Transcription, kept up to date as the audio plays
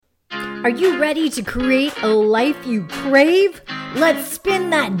Are you ready to create a life you crave? Let's spin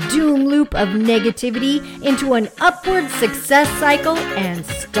that doom loop of negativity into an upward success cycle and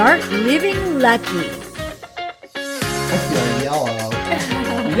start living lucky. I feel yellow.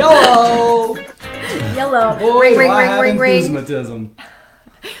 Yellow! Yellow. Boy, ring. enthusiasm.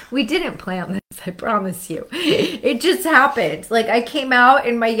 We didn't plan this, I promise you. It just happened. Like, I came out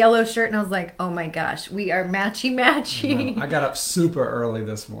in my yellow shirt and I was like, oh my gosh, we are matchy-matchy. I got up super early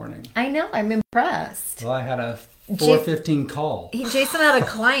this morning. I know, I'm impressed. Well, I had a 4:15 call. Jason had a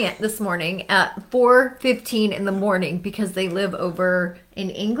client this morning at 4:15 in the morning because they live over in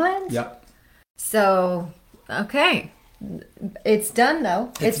England. Yep. So, okay. It's done,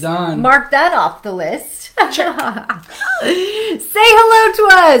 though. It's done. Mark that off the list. Say hello to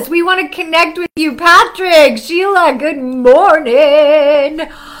us. We want to connect with you. Patrick, Sheila, good morning.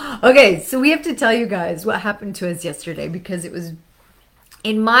 Okay, so we have to tell you guys what happened to us yesterday because it was,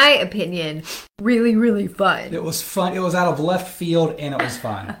 in my opinion, really, really fun. It was fun. It was out of left field and it was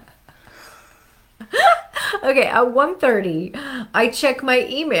fun. Okay, at 1:30, I check my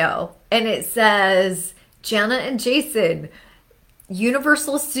email and it says, Jana and Jason,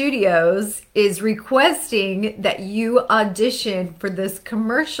 Universal Studios is requesting that you audition for this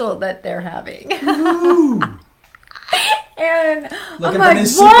commercial that they're having. Ooh. And Looking I'm for like, new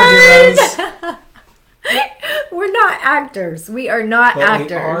superheroes. We're not actors. We are not But actors.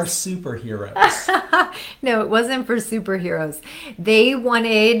 we are superheroes. No, it wasn't for superheroes. They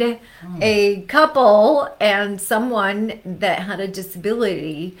wanted a couple and someone that had a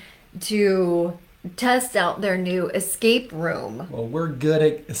disability to test out their new escape room. Well, we're good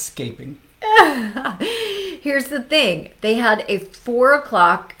at escaping. Here's the thing. They had a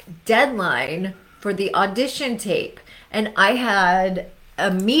 4:00 deadline for the audition tape. And I had a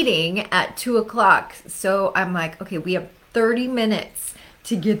meeting at 2:00. So I'm like, okay, we have 30 minutes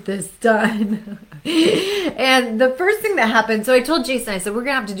to get this done. And the first thing that happened, so I told Jason, I said, we're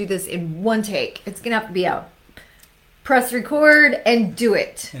going to have to do this in one take. It's going to have to be out. Press record and do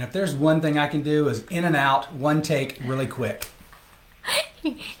it. And if there's one thing I can do is in and out, one take, really quick.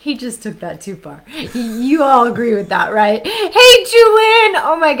 He just took that too far. You all agree with that, right? Hey, Julin!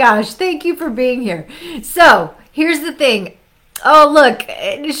 Oh my gosh, thank you for being here. So, here's the thing. Oh, look,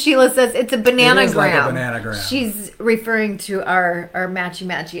 Sheila says it's a bananagram. It is like a bananagram. She's referring to our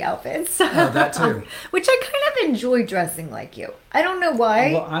matchy-matchy outfits. Oh, that too. Which I kind of enjoy dressing like you. I don't know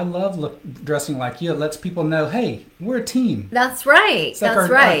why. Well, I love dressing like you. It lets people know, hey, we're a team. That's right. It's like That's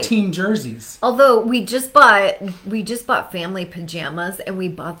our right. team jerseys. Although we just bought family pajamas and we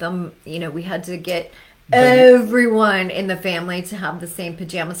bought them, we had to get everyone in the family to have the same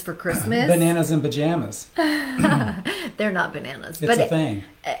pajamas for Christmas. Bananas and pajamas. They're not bananas. It's a thing.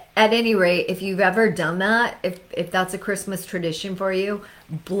 At any rate, if you've ever done that, if that's a Christmas tradition for you,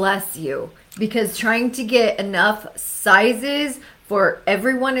 bless you. Because trying to get enough sizes for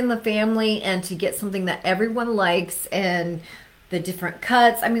everyone in the family and to get something that everyone likes and the different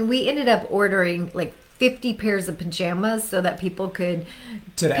cuts. I mean, we ended up ordering like 50 pairs of pajamas so that people could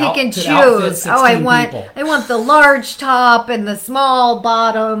pick and choose. Oh, I want the large top and the small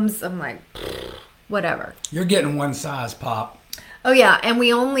bottoms. I'm like, whatever. You're getting one size, Pop. Oh yeah, and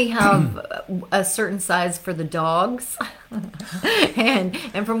we only have a certain size for the dogs. and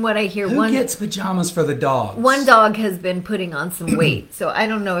from what I hear, Who gets pajamas for the dogs? One dog has been putting on some weight, so I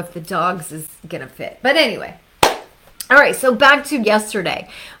don't know if the dogs is gonna fit. But anyway. All right, so back to yesterday.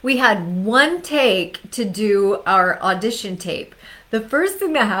 We had one take to do our audition tape. The first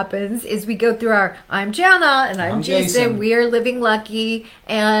thing that happens is we go through I'm Jana and I'm Jason. We are living lucky.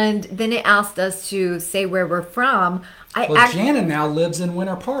 And then it asked us to say where we're from. Jana now lives in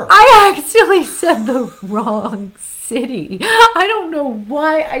Winter Park. I actually said the wrong city. I don't know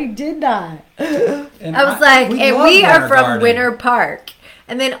why I did that. And I was like, and we are from Winter Park.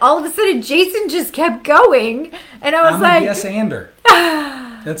 And then all of a sudden, Jason just kept going, and I was I'm a yes-ander.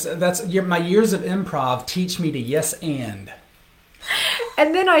 That's my years of improv teach me to yes and.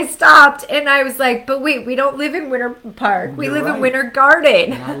 And then I stopped, and I was like, "But wait, we don't live in Winter Park. We live in Winter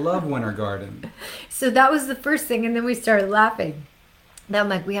Garden." And I love Winter Garden. So that was the first thing, and then we started laughing. Then I'm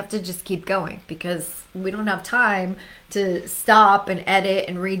like, we have to just keep going because we don't have time to stop and edit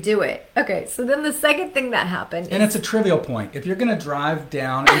and redo it. Okay, so then the second thing that happened... And it's a trivial point. If you're going to drive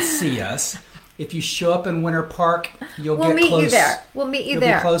down and see us, if you show up in Winter Park, we'll meet you there. We'll meet you there.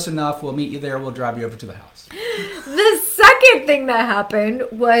 You'll be close enough. We'll meet you there. We'll drive you over to the house. The second thing that happened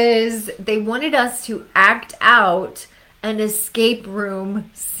was they wanted us to act out an escape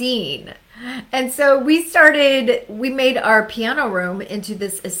room scene. And so we made our piano room into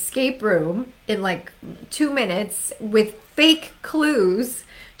this escape room in like 2 minutes with fake clues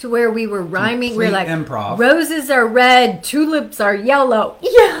to where we were rhyming. We're like, improv. Roses are red, tulips are yellow.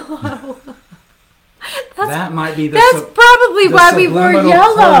 Yellow. That might be that's probably why we were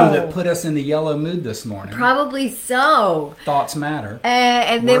yellow. That put us in the yellow mood this morning. Probably so. Thoughts matter.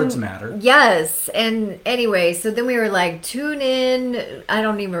 And Words then, matter. Yes. And anyway, so then we were like, tune in. I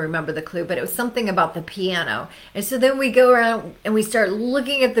don't even remember the clue, but it was something about the piano. And so then we go around and we start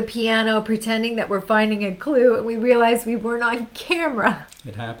looking at the piano, pretending that we're finding a clue. And we realize we weren't on camera.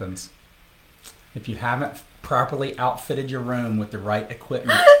 It happens. If you haven't properly outfitted your room with the right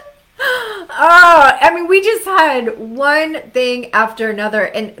equipment. Oh, I mean, we just had one thing after another,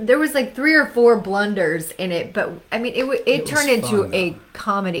 and there was like 3 or 4 blunders in it. But I mean, it turned into a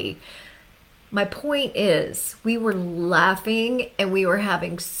comedy. My point is, we were laughing and we were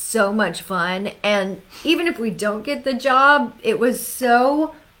having so much fun. And even if we don't get the job, it was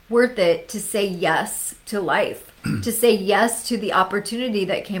so worth it to say yes to life, to say yes to the opportunity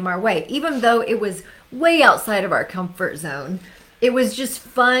that came our way, even though it was way outside of our comfort zone. It was just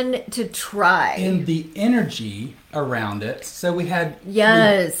fun to try. And the energy around it. So we had...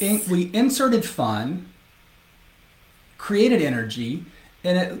 Yes. We inserted fun, created energy,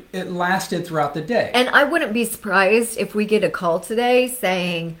 and it lasted throughout the day. And I wouldn't be surprised if we get a call today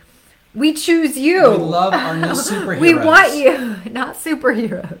saying, we choose you. We love our new superheroes. We want you. Not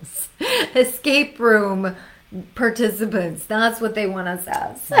superheroes. Escape room participants. That's what they want us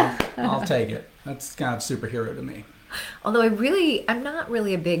as. I'll take it. That's kind of superhero to me. Although I'm not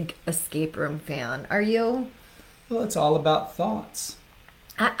really a big escape room fan. Are you? Well, it's all about thoughts.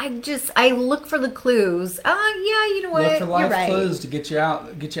 I look for the clues. Yeah, you know what? Look for life You're right. clues to get you out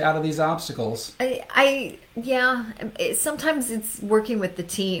of these obstacles. Sometimes it's working with the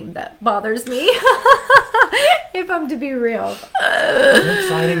team that bothers me. If I'm to be real.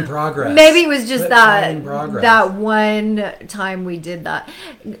 Exciting progress. Maybe it was just that one time we did that.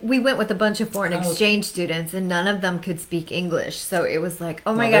 We went with a bunch of foreign exchange students, and none of them could speak English. So it was like,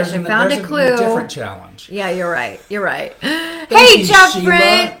 oh my gosh, I found a clue. A different challenge. Yeah, you're right. Thank you, Jeff Sheila.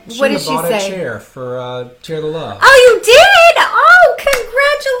 Brent. What did she bought say? A chair for Chair the Love. Oh, you did? Oh,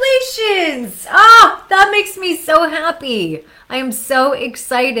 congratulations. Oh, that makes me so happy. I am so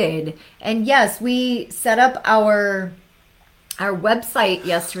excited. And yes, we set up our website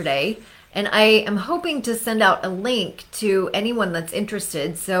yesterday, and I am hoping to send out a link to anyone that's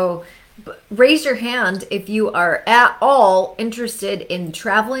interested. So raise your hand if you are at all interested in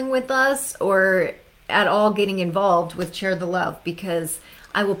traveling with us or at all getting involved with Share the Love, because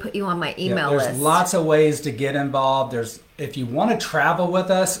I will put you on my email list. There's lots of ways to get involved. If you want to travel with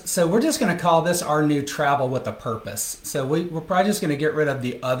us, so we're just going to call this our new Travel with a Purpose. So we're probably just going to get rid of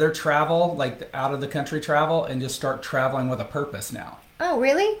the other travel, like the out of the country travel, and just start traveling with a purpose now. Oh,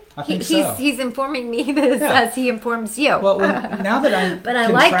 really? I think so. He's informing me this as he informs you. Well, now that I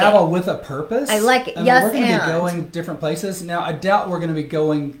can like travel with a purpose, I like it. Yes, we're going to be going different places. Now, I doubt we're going to be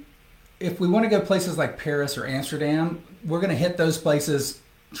going. If we want to go places like Paris or Amsterdam, we're going to hit those places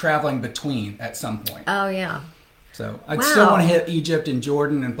traveling between at some point. Oh, yeah. So I'd still want to hit Egypt and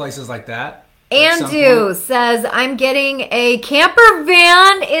Jordan and places like that. Andu says, I'm getting a camper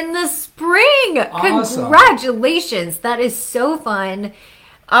van in the spring. Awesome. Congratulations. That is so fun.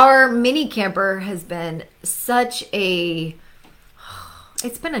 Our mini camper has been it's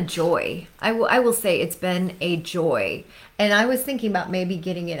been a joy. I will say it's been a joy. And I was thinking about maybe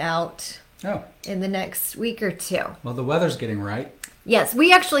getting it out in the next week or 2. Well, the weather's getting right. Yes,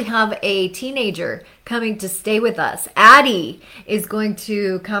 we actually have a teenager coming to stay with us. Addie is going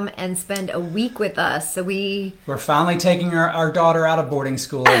to come and spend a week with us. So we're finally taking our daughter out of boarding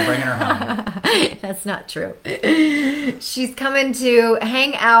school and bringing her home. That's not true. She's coming to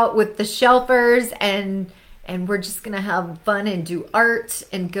hang out with the Shelfers, and we're just going to have fun and do art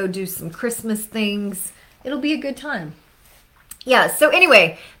and go do some Christmas things. It'll be a good time. Yeah, so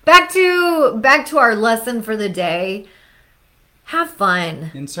anyway, back to our lesson for the day. Have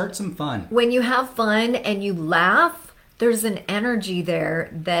fun. Insert some fun. When you have fun and you laugh, there's an energy there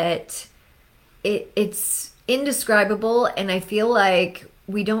that it's indescribable, and I feel like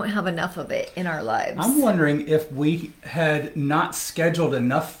we don't have enough of it in our lives. I'm wondering if we had not scheduled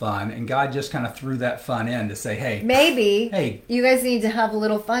enough fun and God just kind of threw that fun in to say, hey, you guys need to have a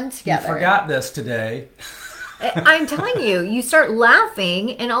little fun together. You forgot this today. I'm telling you, you start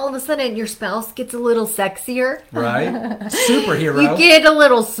laughing, and all of a sudden your spouse gets a little sexier. Right? Superhero. You get a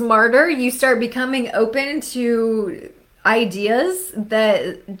little smarter. You start becoming open to ideas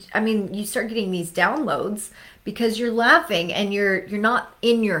you start getting these downloads because you're laughing and you're not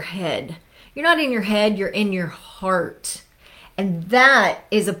in your head. You're not in your head, you're in your heart. And that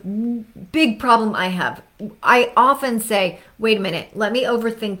is a big problem I have. I often say, wait a minute, let me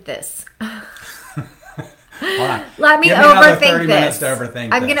overthink this. Let me overthink this.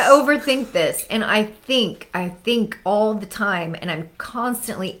 I'm going to overthink this. And I think all the time, and I'm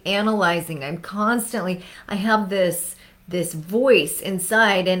constantly analyzing. I have this voice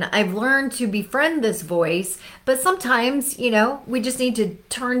inside, and I've learned to befriend this voice. But sometimes, we just need to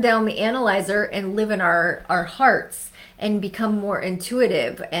turn down the analyzer and live in our hearts and become more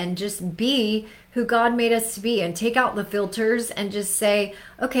intuitive and just be who God made us to be, and take out the filters and just say,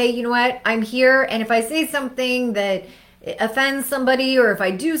 okay, you know what? I'm here. And if I say something that offends somebody, or if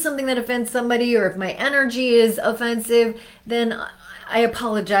I do something that offends somebody, or if my energy is offensive, then I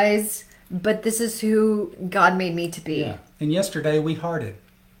apologize. But this is who God made me to be. Yeah. And yesterday we hearted.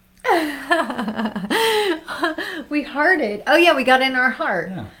 We hearted. Oh yeah, we got in our heart.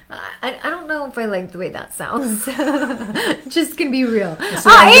 Yeah. I don't know if I like the way that sounds. Just gonna be real.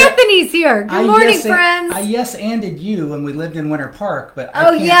 Anthony's here. Good morning, friends. I yes-anded you when we lived in Winter Park, but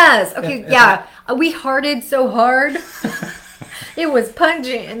yes. Okay, we hearted so hard. It was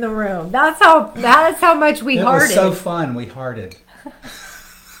pungent in the room. That's how much we hearted. It was so fun. We hearted.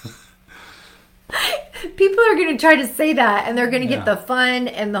 People are going to try to say that, and they're going to get the fun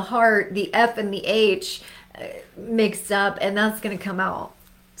and the heart, the F and the H mixed up, and that's going to come out.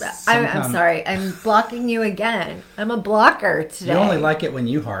 I'm sorry. I'm blocking you again. I'm a blocker today. You only like it when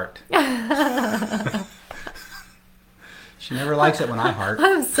you heart. She never likes it when I heart.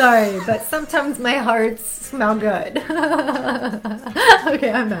 I'm sorry, but sometimes my hearts smell good.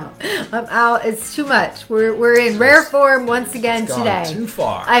 Okay, I'm out. It's too much. We're in rare form once again today. Too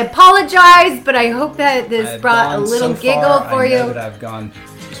far. I apologize, but I hope that this brought a little giggle for you. I know that I've gone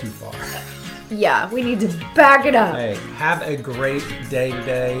too far. Yeah, we need to back it up. Hey, have a great day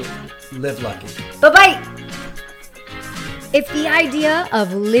today. Live lucky. Bye-bye. If the idea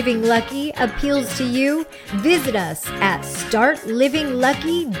of living lucky appeals to you, visit us at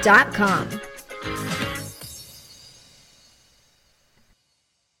startlivinglucky.com.